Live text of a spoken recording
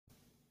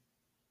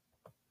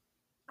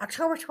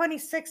October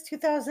 26,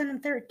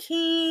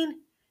 2013.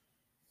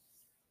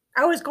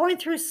 I was going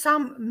through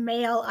some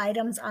mail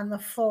items on the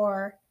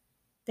floor.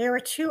 There were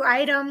 2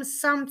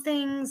 items, some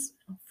things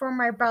for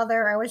my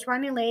brother. I was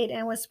running late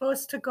and was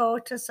supposed to go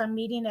to some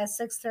meeting at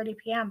 6:30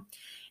 p.m.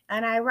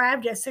 And I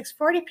arrived at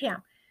 6:40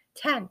 p.m.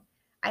 10.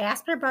 I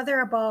asked my brother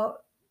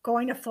about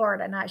going to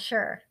Florida, not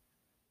sure.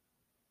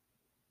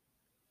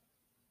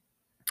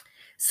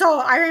 So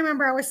I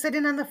remember I was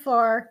sitting on the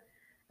floor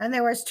and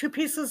there was 2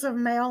 pieces of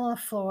mail on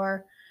the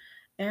floor,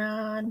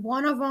 and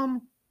one of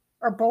them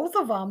or both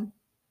of them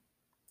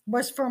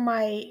was for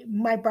my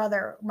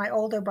brother, my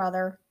older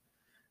brother.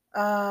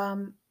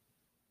 Um,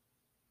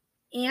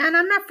 and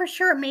I'm not for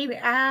sure. Maybe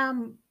I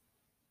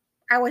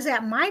was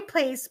at my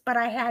place, but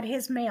I had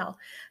his mail.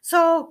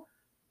 So,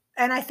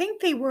 and I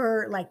think they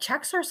were like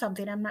checks or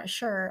something. I'm not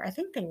sure. I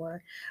think they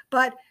were.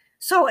 But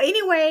so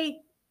anyway,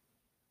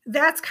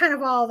 that's kind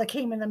of all that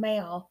came in the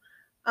mail.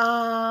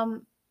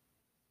 Um,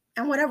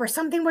 and whatever,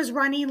 something was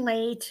running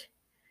late.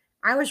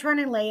 I was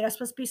running late. I was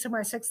supposed to be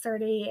somewhere at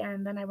 6:30,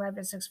 and then I arrived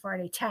at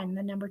 6:40, 10,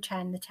 the number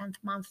 10, the 10th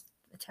month,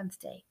 the 10th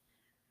day.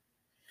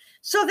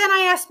 So then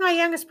I asked my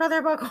youngest brother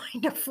about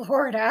going to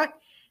Florida.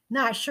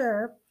 Not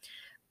sure.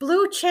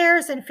 Blue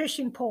chairs and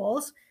fishing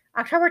poles,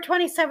 October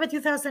 27,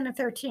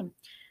 2013.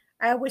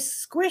 I was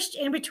squished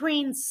in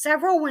between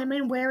several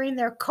women wearing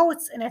their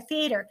coats in a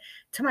theater.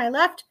 To my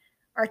left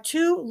are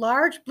 2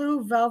 large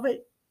blue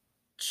velvet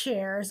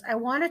chairs. I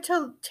wanted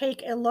to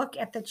take a look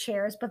at the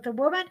chairs, but the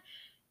women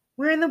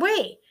were in the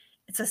way.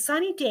 It's a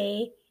sunny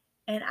day,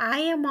 and I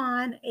am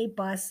on a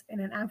bus in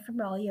an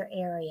unfamiliar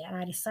area, and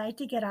I decide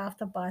to get off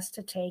the bus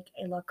to take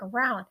a look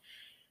around.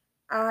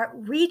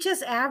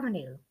 Regis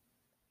Avenue.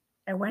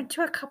 I went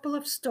to a couple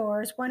of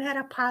stores. One had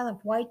a pile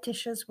of white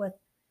dishes with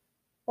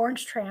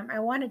orange trim. I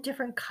wanted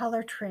different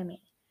color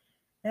trimming.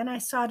 Then I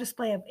saw a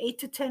display of 8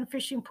 to 10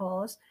 fishing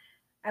poles.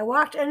 I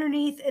walked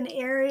underneath an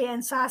area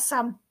and saw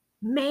some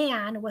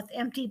man with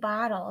empty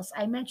bottles.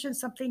 I mentioned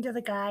something to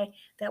the guy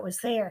that was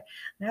there.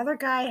 Another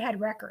guy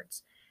had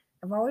records.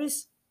 I've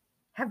always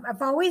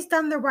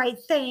done the right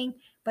thing,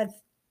 but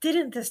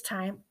didn't this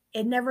time.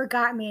 It never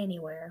got me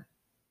anywhere.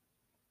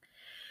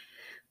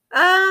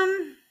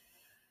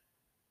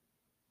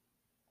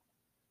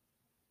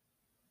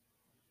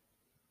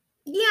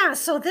 Yeah,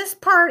 so this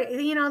part,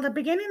 the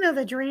beginning of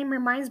the dream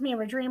reminds me of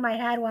a dream I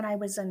had when I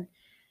was in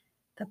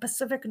the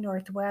Pacific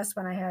Northwest,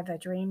 when I had the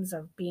dreams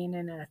of being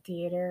in a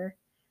theater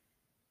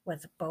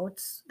with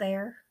boats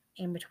there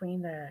in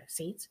between the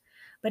seats.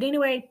 But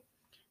anyway,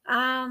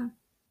 um,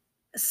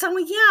 so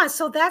yeah,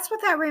 so that's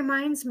what that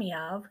reminds me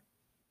of.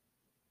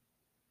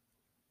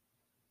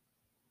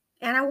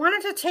 And I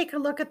wanted to take a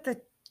look at the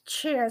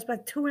chairs,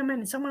 but the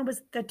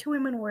 2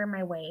 women were in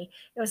my way.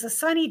 It was a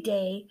sunny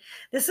day.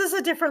 This is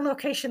a different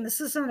location.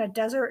 This is in a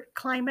desert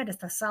climate. It's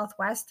the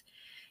Southwest.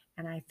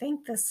 And I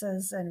think this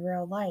is in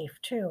real life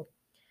too.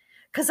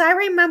 Because I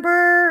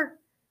remember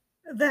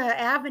the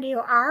avenue,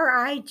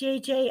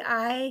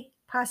 Rijji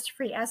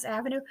apostrophe S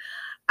Avenue.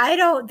 I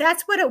don't,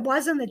 that's what it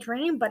was in the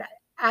dream, but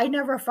I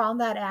never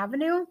found that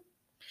avenue.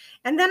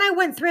 And then I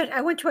went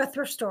to a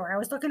thrift store. I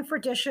was looking for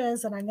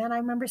dishes, and then I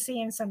remember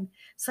seeing some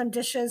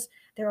dishes.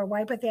 They were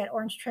white, but they had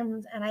orange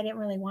trims, and I didn't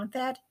really want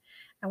that.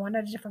 I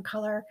wanted a different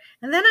color.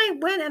 And then I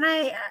went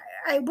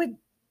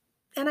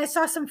and I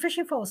saw some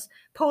fishing poles,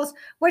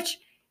 which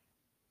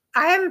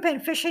I haven't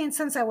been fishing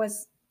since I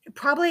was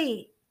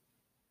probably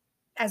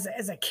as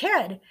a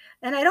kid,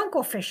 and I don't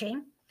go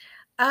fishing.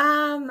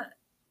 Um,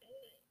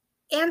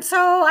 and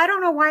so I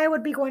don't know why I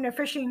would be going to a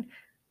fishing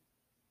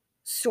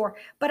store,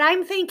 but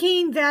I'm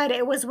thinking that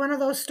it was one of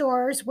those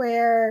stores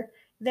where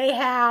they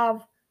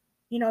have,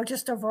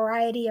 just a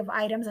variety of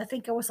items. I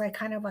think it was like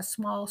kind of a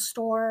small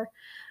store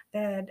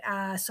that,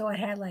 so it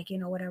had like,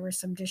 whatever,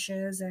 some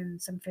dishes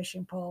and some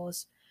fishing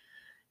poles.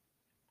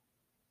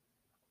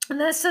 And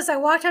then it says, I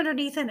walked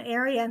underneath an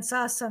area and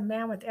saw some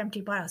man with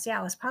empty bottles. Yeah,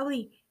 it was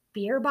probably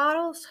beer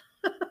bottles.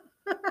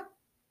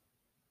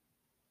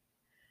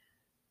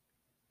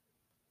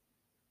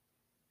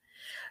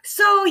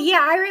 So yeah,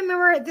 I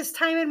remember at this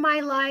time in my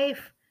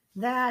life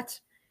that,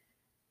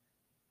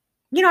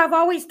 I've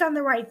always done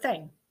the right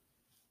thing.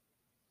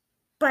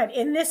 But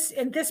in this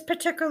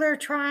particular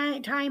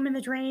time in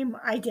the dream,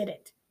 I did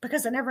it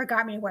because it never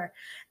got me anywhere.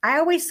 I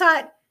always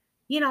thought,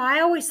 I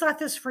always thought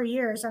this for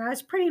years, and I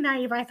was pretty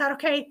naive. I thought,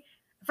 okay,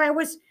 if I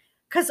was,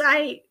 because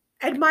I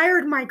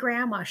admired my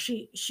grandma.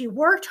 She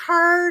worked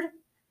hard.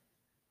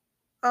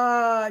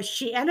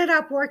 She ended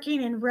up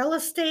working in real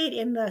estate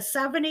in the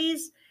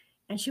 70s,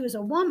 and she was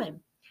a woman.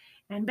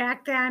 And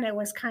back then, it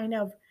was kind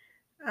of,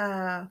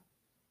 uh,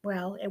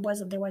 well, it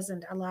wasn't. There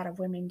wasn't a lot of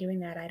women doing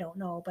that. I don't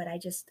know, but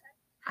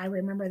I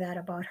remember that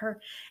about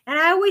her. And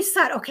I always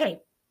thought,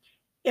 okay,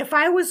 if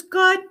I was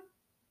good,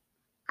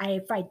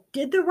 if I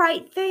did the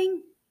right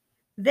thing,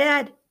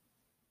 that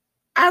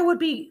I would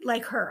be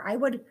like her. I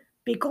would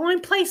be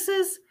going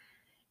places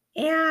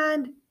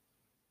and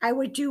I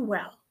would do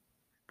well.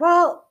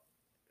 Well,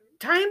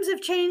 times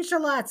have changed a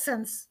lot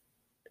since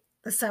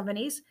the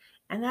 70s,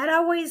 and that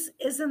always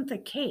isn't the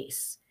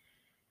case.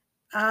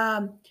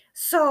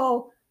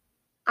 So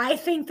I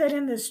think that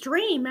in this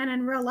dream and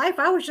in real life,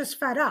 I was just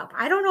fed up.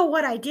 I don't know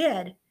what I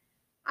did.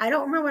 I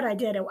don't remember what I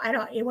did.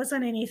 It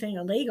wasn't anything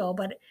illegal,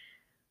 but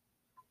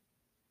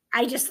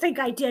I just think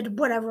I did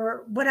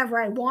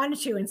whatever I wanted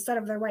to instead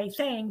of the right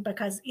thing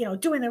because,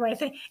 doing the right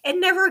thing, it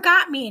never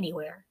got me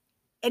anywhere.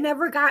 It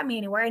never got me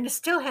anywhere, and it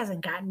still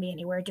hasn't gotten me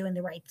anywhere doing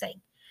the right thing.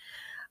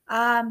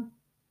 Um,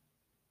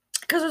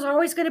 because there's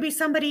always going to be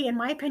somebody, in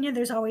my opinion,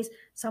 there's always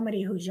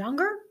somebody who's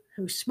younger,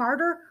 who's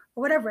smarter,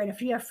 or whatever. And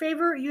if you have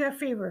favor, you have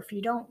favor. If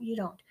you don't, you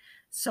don't.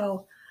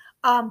 So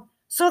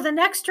the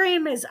next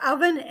dream is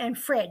oven and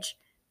fridge.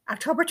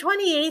 October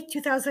 28th,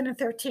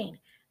 2013.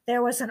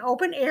 There was an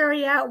open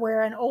area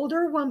where an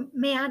older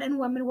man and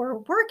woman were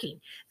working.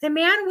 The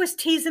man was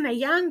teasing a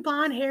young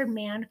blonde haired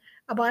man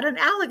about an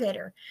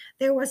alligator.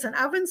 There was an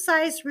oven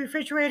sized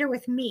refrigerator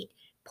with meat,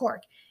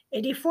 pork, a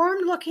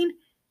deformed looking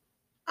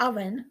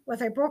oven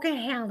with a broken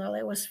handle.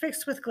 It was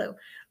fixed with glue.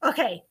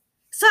 Okay,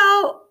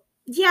 so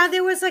yeah,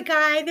 there was a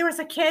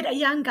kid, a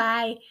young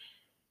guy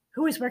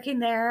who was working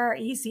there.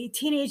 He's a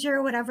teenager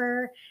or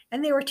whatever,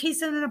 and they were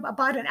teasing him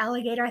about an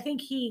alligator. I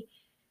think he,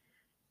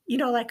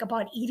 like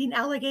about eating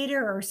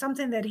alligator or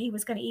something that he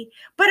was going to eat.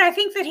 But I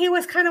think that he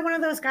was kind of one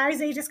of those guys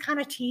they just kind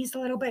of teased a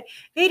little bit.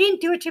 They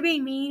didn't do it to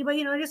be mean, but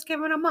just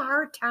giving him a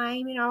hard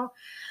time,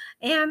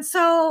 And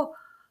so,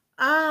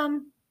 I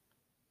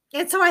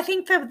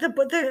think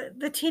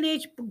the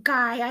teenage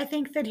guy, I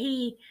think that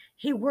he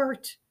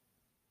worked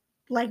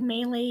like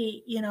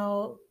mainly,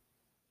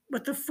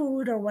 with the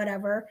food or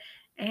whatever,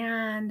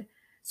 and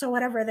so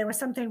whatever, there was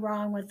something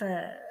wrong with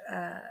the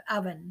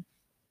oven,